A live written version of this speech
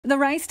The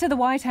race to the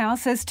White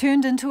House has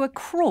turned into a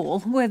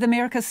crawl, with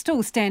America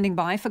still standing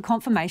by for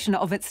confirmation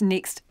of its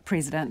next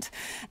president.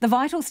 The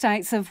vital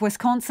states of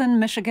Wisconsin,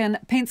 Michigan,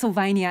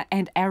 Pennsylvania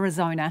and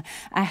Arizona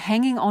are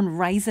hanging on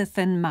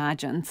razor-thin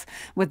margins,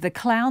 with the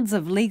clouds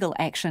of legal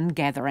action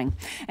gathering.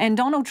 And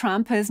Donald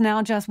Trump is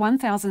now just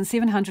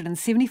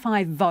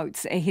 1,775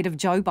 votes ahead of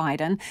Joe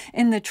Biden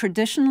in the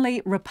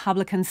traditionally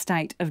Republican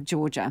state of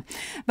Georgia.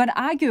 But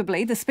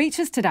arguably, the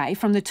speeches today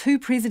from the two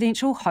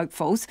presidential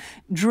hopefuls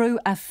drew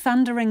a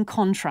thundering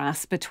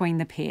contrast between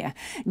the pair.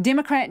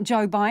 Democrat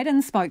Joe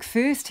Biden spoke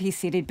first. He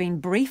said he'd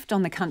been briefed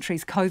on the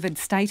country's COVID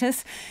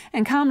status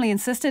and calmly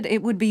insisted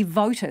it would be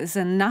voters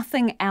and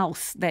nothing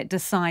else that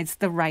decides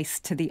the race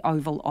to the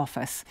Oval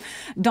Office.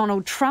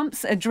 Donald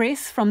Trump's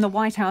address from the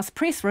White House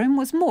press room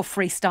was more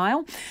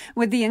freestyle,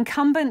 with the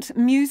incumbent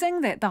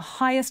musing that the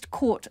highest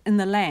court in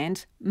the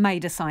land may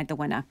decide the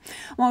winner.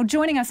 Well,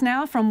 joining us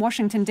now from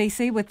Washington,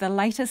 D.C. with the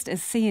latest is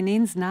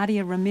CNN's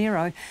Nadia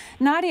Romero.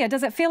 Nadia,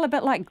 does it feel a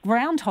bit like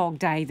Groundhog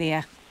Day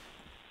there?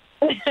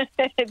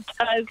 It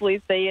does,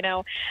 Lisa. You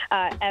know,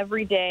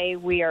 every day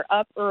we are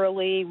up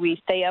early.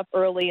 We stay up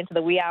early into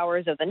the wee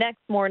hours of the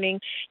next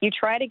morning. You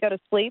try to go to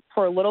sleep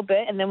for a little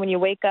bit, and then when you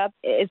wake up,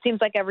 it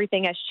seems like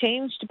everything has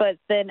changed, but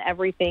then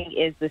everything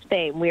is the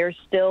same. We are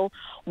still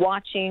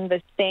watching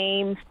the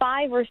same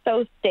 5 or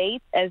so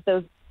states as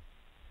those.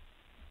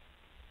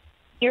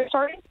 You're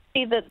starting to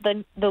see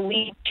the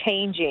lead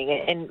changing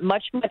in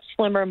much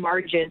slimmer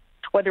margins,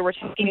 whether we're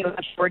talking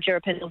about Georgia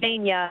or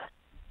Pennsylvania,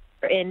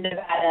 or in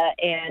Nevada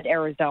and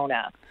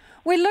Arizona.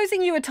 We're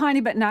losing you a tiny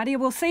bit, Nadia.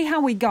 We'll see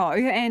how we go,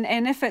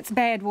 and if it's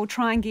bad, we'll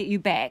try and get you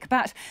back.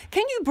 But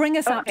can you bring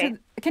us up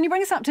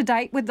to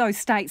date with those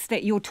states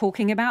that you're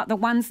talking about, the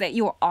ones that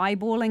you're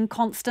eyeballing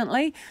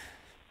constantly?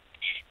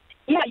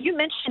 Yeah, you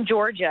mentioned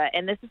Georgia,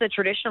 and this is a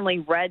traditionally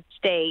red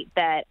state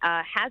that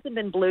hasn't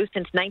been blue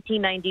since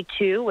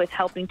 1992, with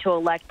helping to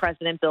elect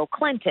President Bill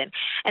Clinton.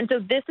 And so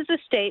this is a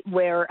state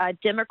where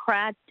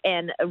Democrats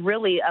and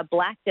really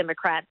Black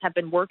Democrats have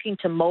been working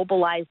to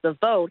mobilize the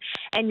vote.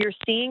 And you're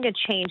seeing a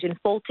change in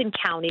Fulton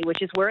County,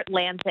 which is where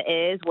Atlanta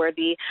is, where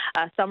the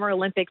Summer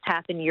Olympics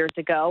happened years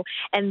ago.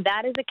 And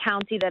that is a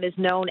county that is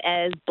known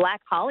as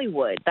Black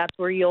Hollywood. That's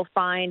where you'll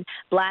find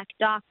Black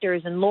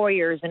doctors and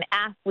lawyers and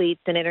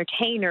athletes and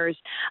entertainers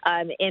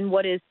in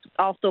what is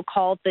also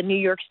called the New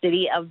York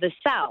City of the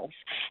South.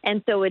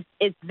 And so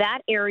it's that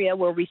area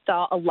where we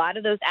saw a lot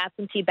of those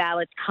absentee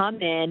ballots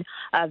come in,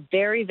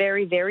 very,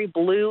 very, very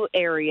blue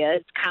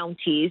areas,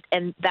 counties,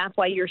 and that's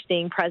why you're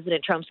seeing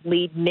President Trump's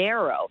lead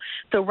narrow.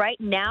 So right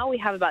now we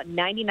have about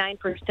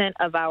 99%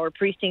 of our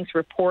precincts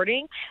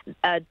reporting.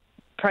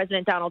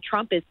 President Donald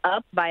Trump is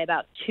up by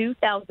about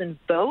 2,000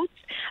 votes,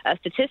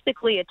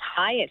 statistically a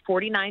tie at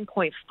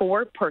 49.4%,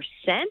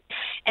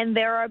 and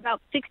there are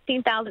about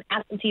 16,000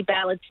 absentee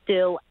ballots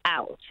still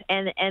out.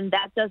 And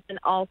that doesn't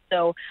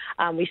also,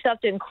 we still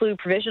have to include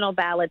provisional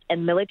ballots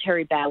and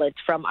military ballots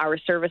from our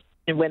service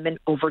and women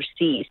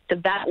overseas. So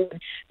that was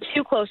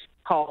too close to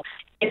call.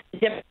 If the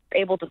Democrats are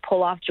able to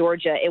pull off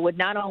Georgia, it would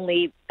not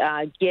only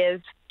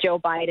give Joe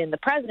Biden the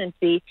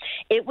presidency,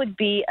 it would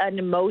be an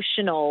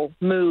emotional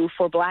move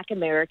for Black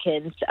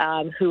Americans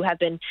who have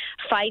been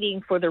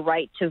fighting for the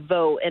right to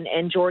vote,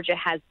 and Georgia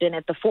has been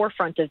at the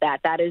forefront of that.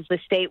 That is the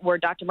state where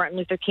Dr. Martin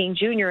Luther King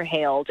Jr.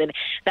 hailed, and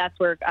that's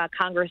where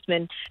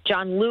Congressman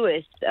John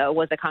Lewis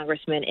was a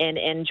congressman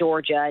in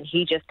Georgia, and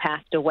he just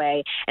passed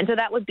away. And so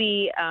that would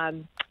be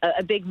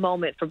a big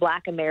moment for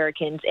Black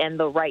Americans and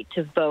the right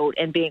to vote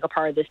and being a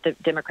part of this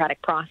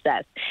democratic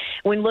process.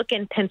 When we look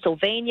in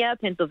Pennsylvania,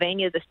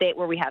 Pennsylvania is a state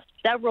where we have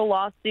several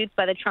lawsuits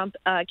by the Trump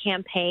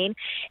campaign,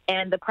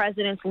 and the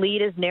president's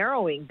lead is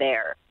narrowing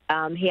there.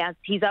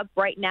 He's up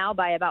right now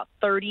by about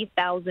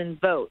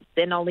 30,000 votes,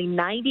 and only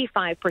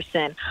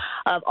 95%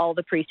 of all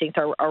the precincts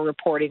are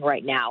reporting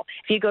right now.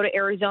 If you go to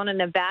Arizona,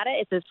 Nevada,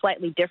 it's a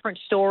slightly different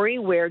story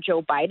where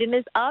Joe Biden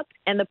is up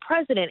and the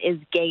president is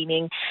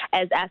gaining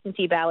as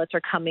absentee ballots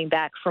are coming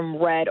back from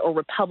red or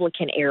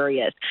Republican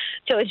areas.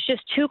 So it's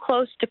just too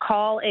close to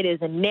call. It is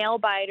a nail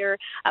biter.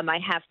 I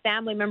have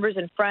family members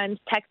and friends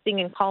texting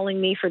and calling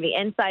me for the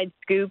inside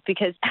scoop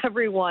because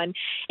everyone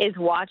is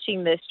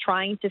watching this,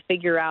 trying to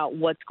figure out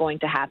what's going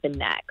to happen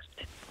next.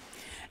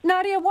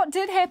 Nadia, what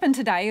did happen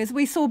today is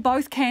we saw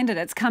both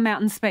candidates come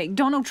out and speak.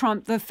 Donald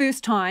Trump, the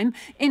first time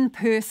in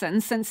person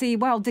since he,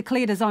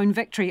 declared his own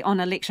victory on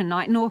election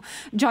night, nor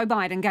Joe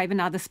Biden gave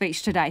another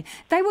speech today.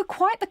 They were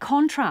quite the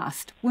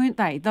contrast, weren't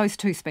they, those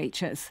two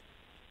speeches?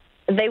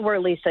 They were,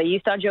 Lisa. You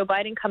saw Joe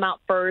Biden come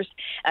out first.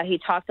 He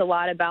talked a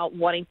lot about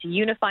wanting to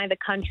unify the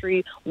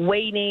country,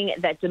 waiting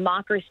that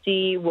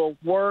democracy will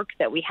work,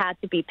 that we had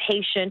to be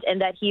patient,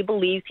 and that he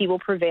believes he will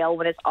prevail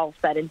when it's all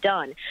said and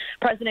done.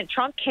 President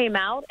Trump came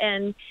out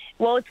and,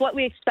 well, it's what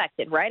we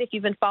expected, right? If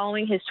you've been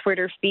following his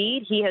Twitter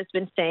feed, he has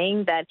been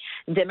saying that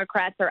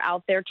Democrats are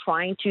out there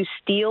trying to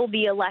steal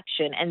the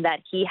election and that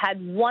he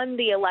had won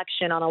the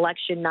election on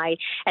election night.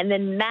 And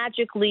then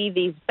magically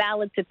these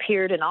ballots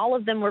appeared and all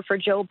of them were for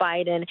Joe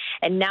Biden.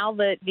 And now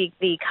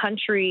the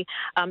country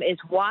is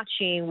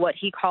watching what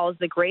he calls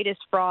the greatest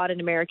fraud in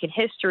American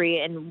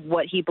history and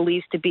what he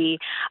believes to be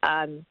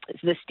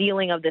the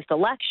stealing of this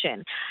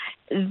election.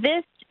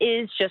 This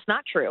is just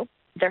not true.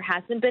 There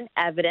hasn't been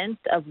evidence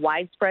of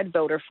widespread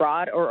voter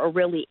fraud or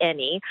really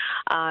any,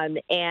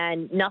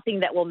 and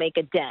nothing that will make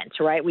a dent,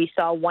 right? We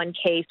saw one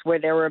case where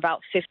there were about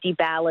 50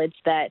 ballots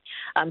that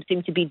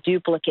seemed to be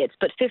duplicates,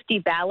 but 50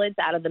 ballots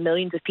out of the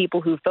millions of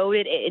people who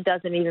voted, it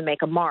doesn't even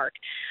make a mark.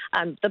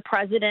 The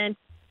president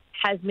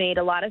has made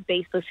a lot of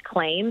baseless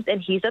claims,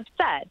 and he's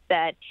upset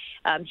that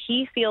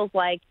he feels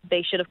like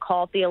they should have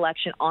called the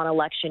election on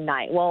election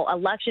night. Well,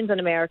 elections in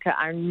America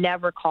are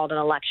never called on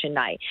election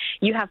night.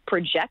 You have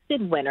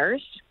projected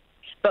winners,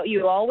 but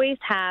you always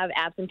have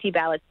absentee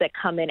ballots that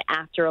come in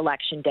after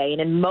Election Day. And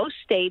in most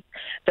states,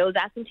 those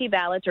absentee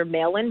ballots or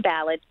mail-in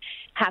ballots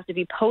have to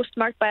be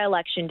postmarked by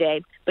Election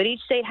Day, but each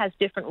state has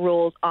different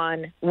rules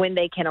on when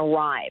they can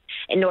arrive.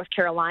 In North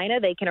Carolina,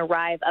 they can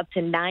arrive up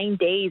to 9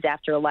 days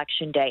after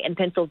Election Day. In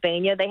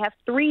Pennsylvania, they have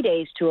 3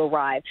 days to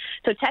arrive.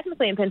 So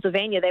technically in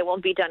Pennsylvania, they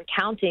won't be done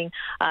counting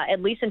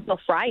at least until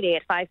Friday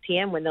at 5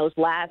 p.m. when those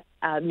last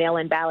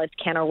mail-in ballots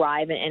can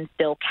arrive and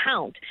still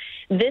count.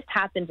 This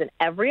happens in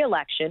every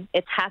election.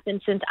 It's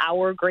happened since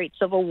our great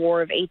Civil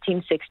War of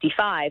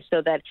 1865,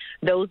 so that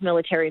those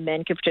military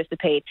men could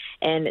participate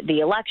in the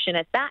election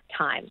at that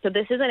time. So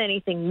this isn't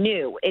anything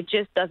new. It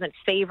just doesn't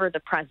favor the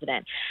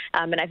president.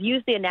 And I've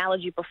used the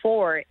analogy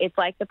before. It's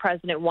like the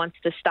president wants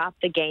to stop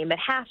the game at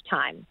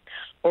halftime,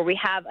 or we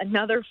have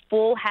another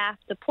full half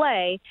to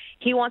play.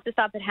 He wants to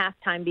stop at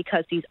halftime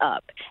because he's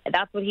up. And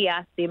that's what he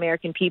asked the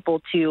American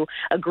people to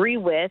agree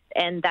with,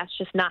 and that's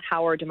just not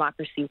how our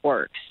democracy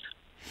works.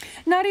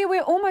 Nadia,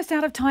 we're almost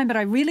out of time, but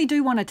I really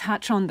do want to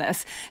touch on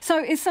this.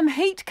 So is some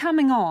heat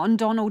coming on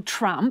Donald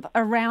Trump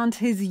around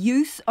his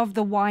use of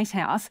the White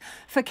House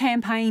for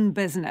campaign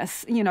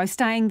business, you know,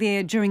 staying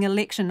there during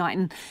election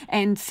night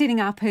and setting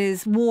up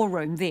his war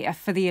room there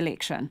for the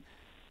election?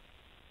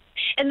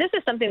 And this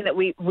is something that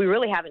we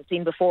really haven't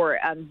seen before.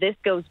 This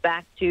goes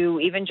back to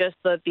even just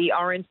the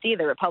RNC,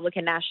 the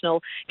Republican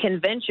National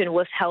Convention,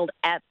 was held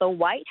at the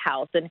White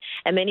House. And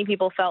many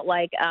people felt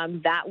like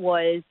that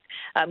was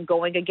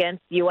going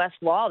against U.S.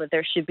 law, that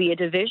there should be a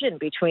division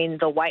between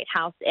the White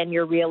House and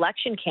your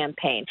reelection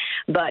campaign.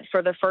 But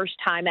for the first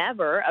time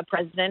ever, a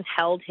president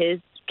held his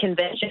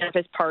convention of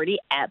his party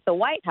at the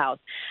White House.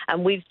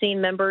 We've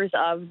seen members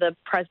of the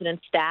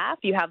president's staff.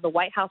 You have the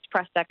White House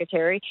press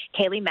secretary,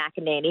 Kayleigh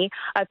McEnany,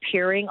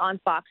 appearing on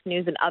Fox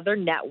News and other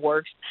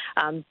networks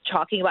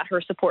talking about her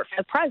support for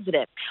the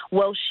president.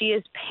 Well, she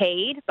is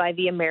paid by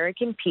the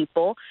American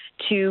people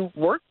to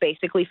work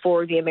basically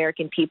for the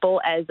American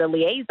people as a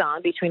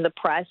liaison between the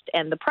press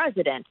and the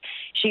president.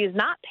 She is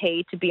not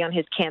paid to be on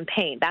his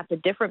campaign. That's a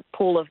different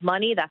pool of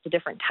money. That's a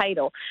different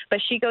title. But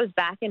she goes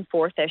back and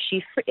forth as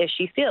she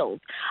feels.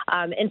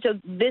 And so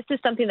this is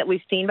something that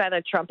we've seen by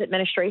the Trump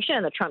administration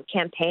and the Trump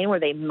campaign,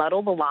 where they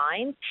muddle the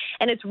lines.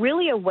 And it's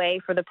really a way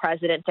for the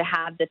president to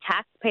have the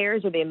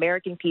taxpayers or the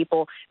American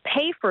people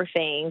pay for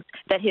things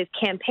that his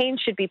campaign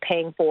should be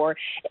paying for,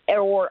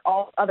 or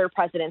all other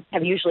presidents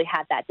have usually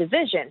had that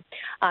division.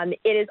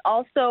 It is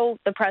also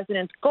the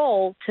president's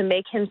goal to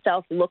make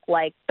himself look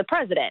like the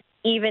president,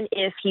 even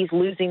if he's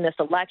losing this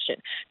election.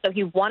 So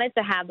he wanted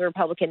to have the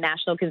Republican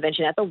National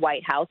Convention at the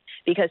White House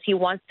because he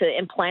wants to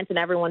implant in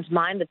everyone's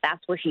mind that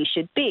that's where he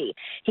should be.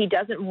 He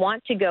doesn't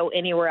want to go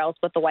anywhere else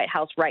but the White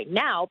House right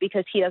now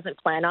because he doesn't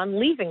plan on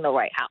leaving the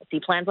White House. He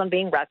plans on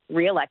being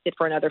reelected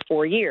for another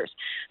 4 years.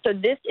 So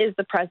this is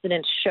the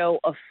president's show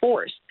of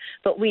force.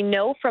 But we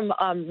know from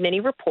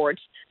many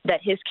reports that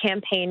his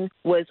campaign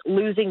was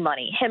losing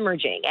money,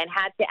 hemorrhaging, and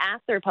had to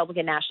ask the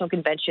Republican National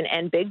Convention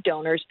and big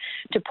donors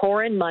to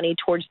pour in money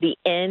towards the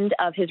end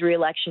of his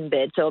reelection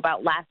bid, so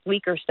about last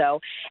week or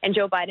so. And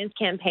Joe Biden's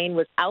campaign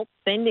was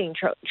outspending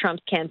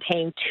Trump's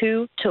campaign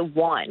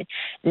 2-1.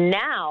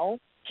 Now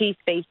he's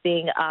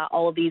facing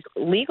all of these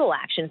legal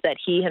actions that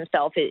he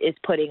himself is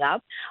putting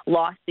up,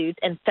 lawsuits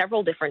in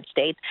several different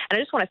states. And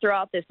I just want to throw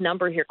out this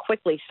number here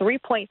quickly,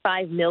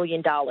 $3.5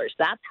 million.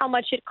 That's how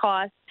much it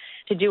costs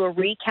to do a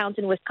recount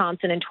in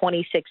Wisconsin in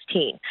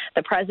 2016.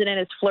 The president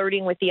is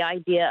flirting with the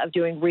idea of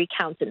doing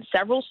recounts in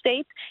several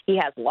states. He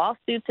has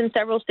lawsuits in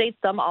several states,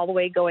 some all the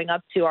way going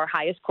up to our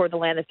highest court of the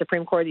land, the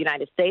Supreme Court of the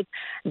United States.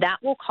 That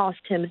will cost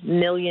him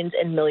millions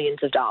and millions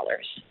of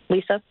dollars.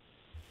 Lisa?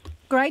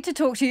 Great to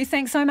talk to you.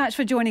 Thanks so much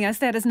for joining us.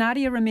 That is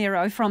Nadia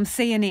Romero from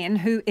CNN,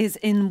 who is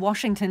in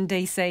Washington,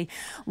 D.C.,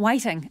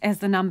 waiting as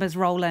the numbers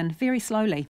roll in very slowly.